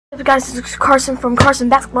Hey guys, this is Carson from Carson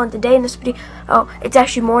Basketball, and today in this video, it's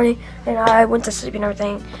actually morning, and I went to sleep and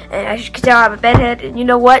everything, and as you can tell, I have a bedhead, and you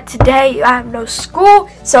know what, today I have no school,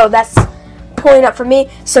 so that's pulling up for me,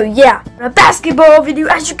 so yeah, a basketball video,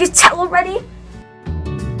 as you can tell already.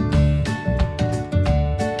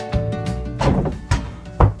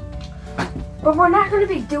 But we're not going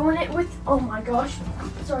to be doing it with, oh my gosh,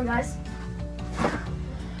 sorry guys.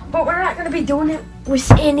 But we're not going to be doing it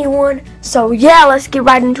with anyone. So yeah, let's get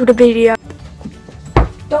right into the video.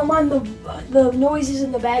 Don't mind the noises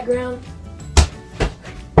in the background.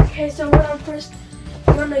 Okay, so what I'm first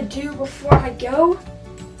going to do before I go,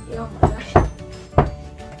 oh my gosh,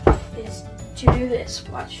 is to do this.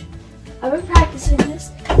 Watch. I've been practicing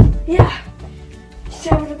this. Yeah. So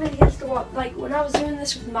I've been against the wall. Like when I was doing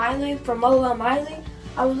this with Miley, from Lola Miley,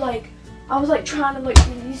 I was like trying to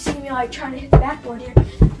you see me like trying to hit the backboard here.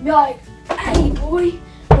 Be like, hey boy,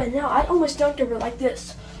 but now I almost dunked over like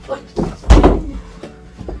this, like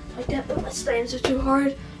that, but my slams are too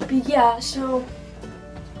hard. But yeah, so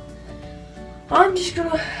I'm just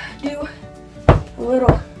gonna do a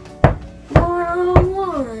little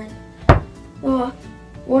one-on-one.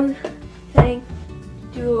 One thing,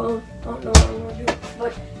 do I don't know what I'm gonna do,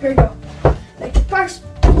 but here we go. Like the first,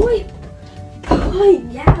 boy,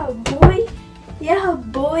 yeah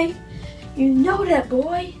boy. You know that,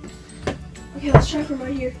 boy. Okay, let's try from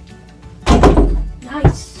right here.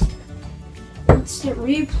 Nice. Instant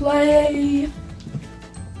replay.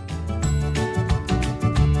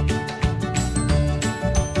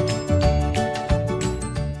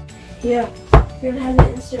 Yeah, you're gonna have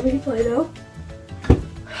an instant replay though.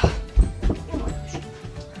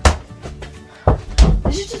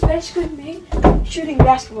 This is just basically me shooting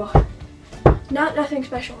basketball. Nothing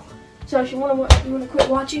special. So if you wanna quit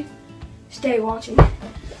watching, stay watching.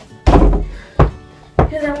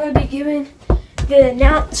 Because I'm going to be giving the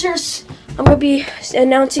announcers, I'm going to be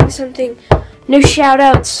announcing something, new shout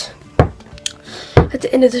outs at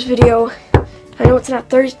the end of this video. I know it's not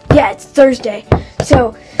Thursday, yeah, it's Thursday.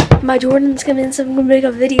 So my Jordan's coming in, so I'm going to make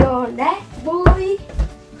a video on that, boy.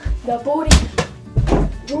 The boy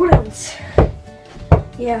Jordans.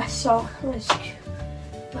 Yeah, so let's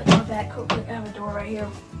let my back real quick. I have a door right here.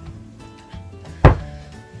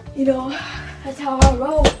 You know, that's how I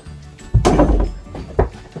roll.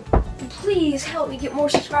 Please help me get more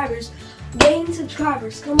subscribers. Gain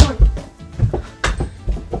subscribers, come on.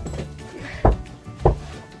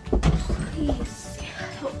 Please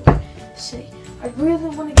help me. See, I really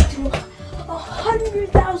want to get to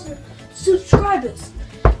 100,000 subscribers.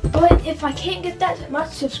 But if I can't get that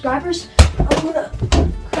much subscribers, I'm gonna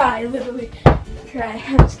cry, literally cry.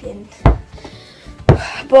 I'm just kidding.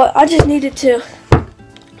 But I just needed to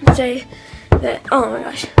say that, oh my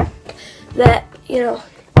gosh, that,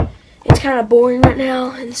 it's kind of boring right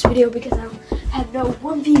now in this video because I don't have no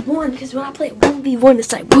 1v1, because when I play 1v1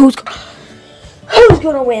 it's like who's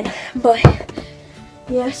gonna win. But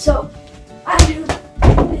yeah, so I do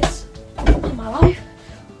this in my life.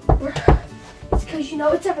 It's because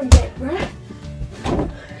it's every day, right?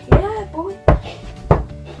 Yeah, boy.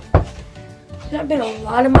 There's been a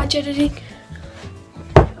lot of much editing.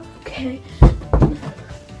 Okay.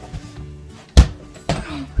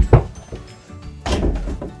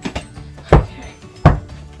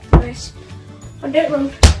 On that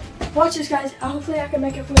road. Watch this, guys. Hopefully I can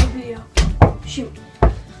make it for the video. Shoot.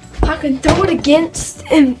 I can throw it against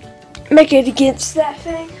and make it against that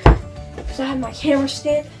thing. So I have my camera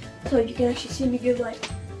stand so you can actually see me give I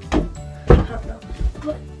don't know.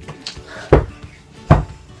 But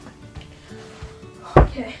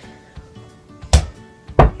okay.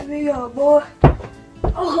 Here we go, boy.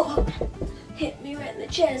 Oh, hit me right in the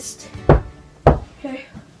chest. Okay.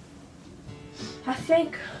 I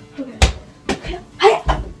think. Okay.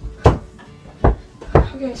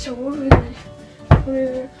 Okay, so what are we gonna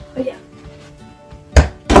do? Oh yeah.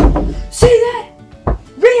 See that?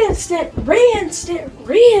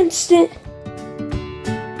 Reinstant.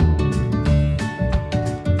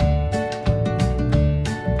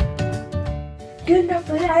 Good enough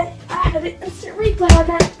for that. I had an instant replay on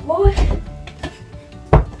that, boy.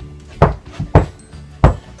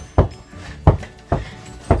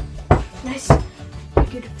 Nice.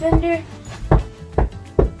 Good defender.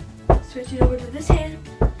 Switch it over to this hand.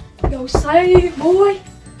 Go save, boy.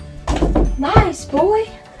 Nice, boy.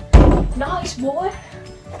 Nice, boy.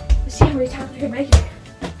 Let's see how many times we can make it.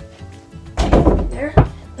 There.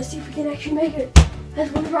 Let's see if we can actually make it.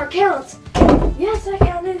 That's one of our counts. Yes, that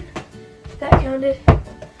counted. That counted.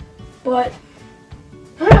 But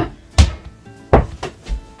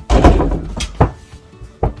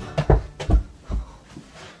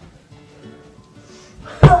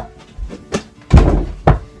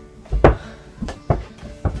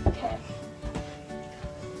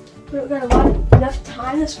We don't got enough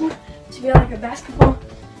time this one to be like a basketball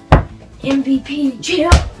MVP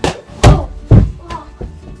champ. Oh, oh,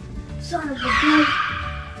 son of a bitch.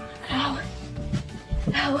 Ow.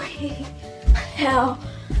 Ow. Ow.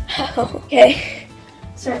 Ow. Okay.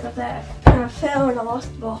 Sorry about that. I kind of fell and I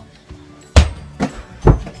lost the ball.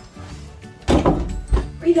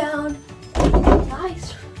 Rebound.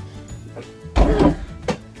 Nice.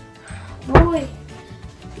 Boy.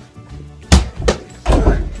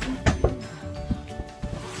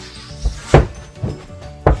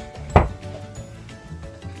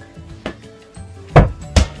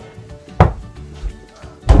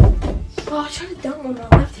 Oh, I tried to dunk on my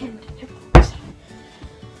left hand.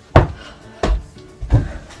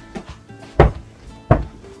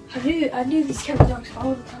 I do these kind of dunks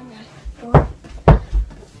all the time, guys.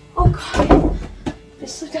 Oh god, it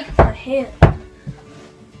slipped out of my hand.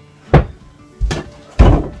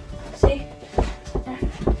 See? There.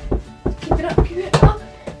 Keep it up, keep it up.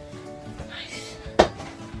 Nice.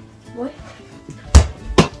 What?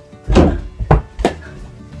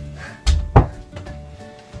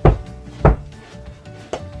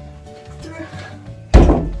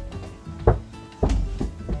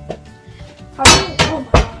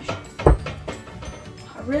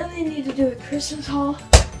 I really need to do a Christmas haul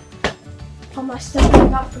on my stuff I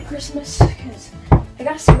got for Christmas because I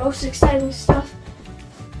got some most exciting stuff.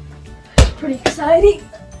 It's pretty exciting,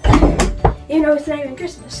 even though it's not even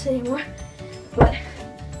Christmas anymore. But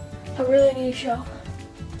I really need to show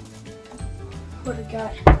what I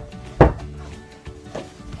got.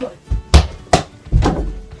 What?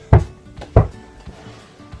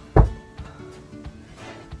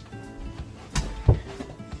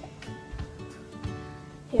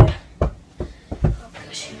 Yeah. Oh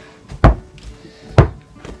gosh.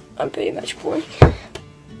 I'm pretty much boring.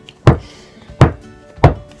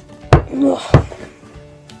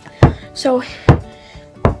 So,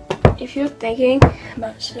 if you're thinking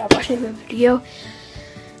about stop watching the video,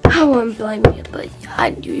 I wouldn't blame you, but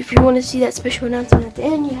if you want to see that special announcement at the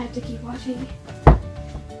end, you have to keep watching.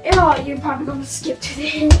 Oh, you're probably going to skip to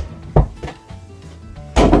the end.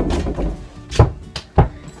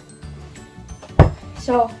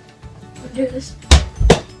 So, we'll do this.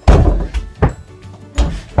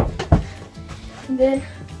 And then,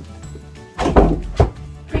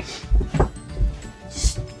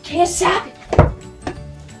 just can't stop it.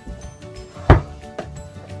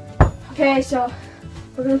 Okay, so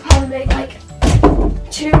we're gonna probably make like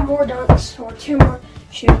 2 more dunks or 2 more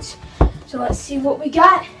shoots. So let's see what we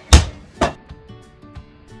got.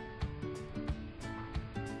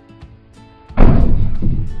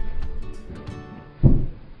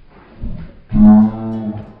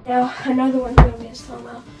 Now another one's gonna be in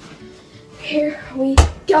slow-mo. Here we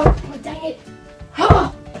go. Oh, dang it.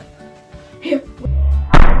 Oh. Here.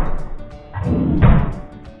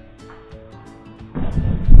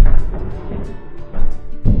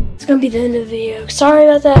 It's gonna be the end of the video. Sorry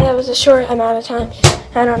about that. That was a short amount of time.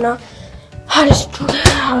 I don't know. I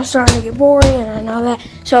was starting to get boring, and I know that.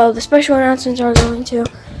 So the special announcements are going to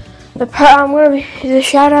the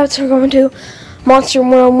shout outs are going to Monster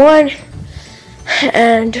 101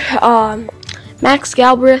 and Max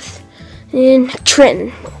Galbraith in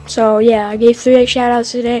Trenton. So yeah, I gave 3 shout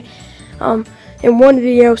outs today in one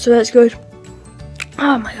video, so that's good.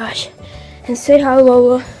 Oh my gosh. And say hi,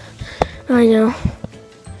 Lola. I know.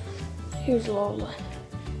 Here's Lola.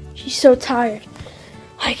 She's so tired.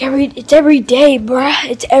 Like it's every day, bruh.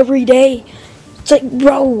 It's every day. It's like,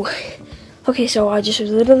 bro. Okay, so I just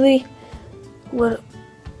literally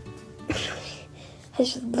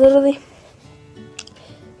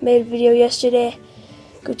made a video yesterday.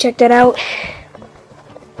 Go check that out.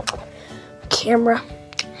 Camera.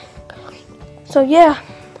 So yeah,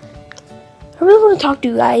 I really want to talk to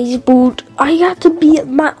you guys, but I got to be at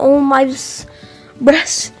my own life's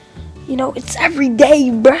best. You know, it's every day,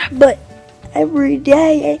 bruh, but every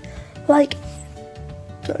day, like,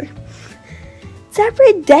 sorry. It's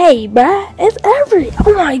every day, bruh. It's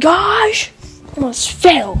oh my gosh. I almost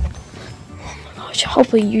fell. Oh my gosh,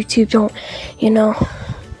 hopefully YouTube don't, you know,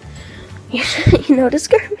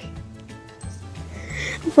 discourage me.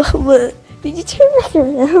 But, did you turn back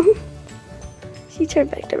around? She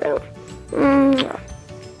turned back around.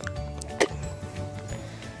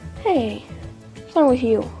 Hey, what's wrong with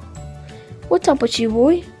you? What's up with you,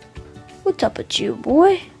 boy? What's up with you,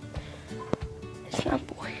 boy? It's not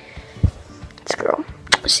boy. It's girl.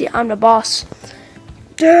 See, I'm the boss.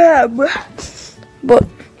 Damn. But,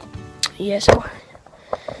 yeah, so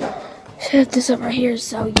set this up right here.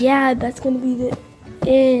 So, yeah, that's going to be the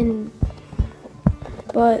end.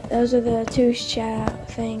 But those are the 2 shout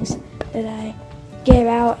out things that I get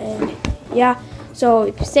out, and yeah.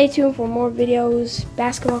 So stay tuned for more videos.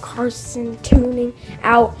 Basketball Carson tuning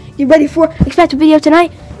out. Get ready for expect a video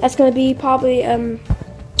tonight. That's gonna be probably I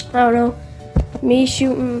don't know, me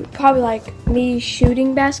shooting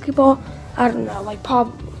basketball. I don't know, like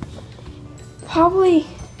probably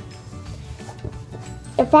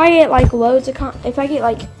if I get like loads of if I get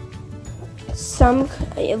like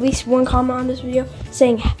at least one comment on this video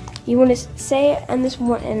saying you want to say it in this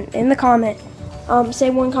one in the comment, say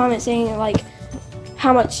one comment saying like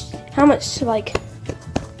how much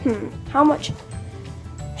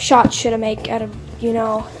shots should I make out of, you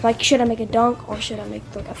know, like should I make a dunk or should I make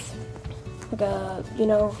like a you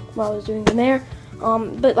know, while I was doing in there,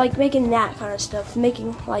 but like making that kind of stuff,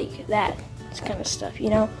 making like that kind of stuff, you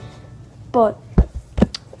know. But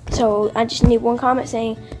so I just need one comment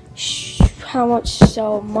saying how much.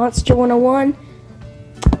 So Monster 101,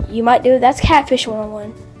 you might do it. That's Catfish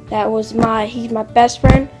 101. That was he's my best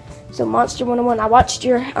friend. So Monster 101, I watched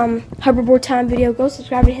your hoverboard time video. Go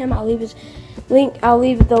subscribe to him. I'll leave his link. I'll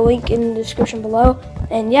leave the link in the description below.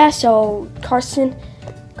 And yeah, so Carson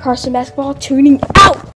Basketball tuning out.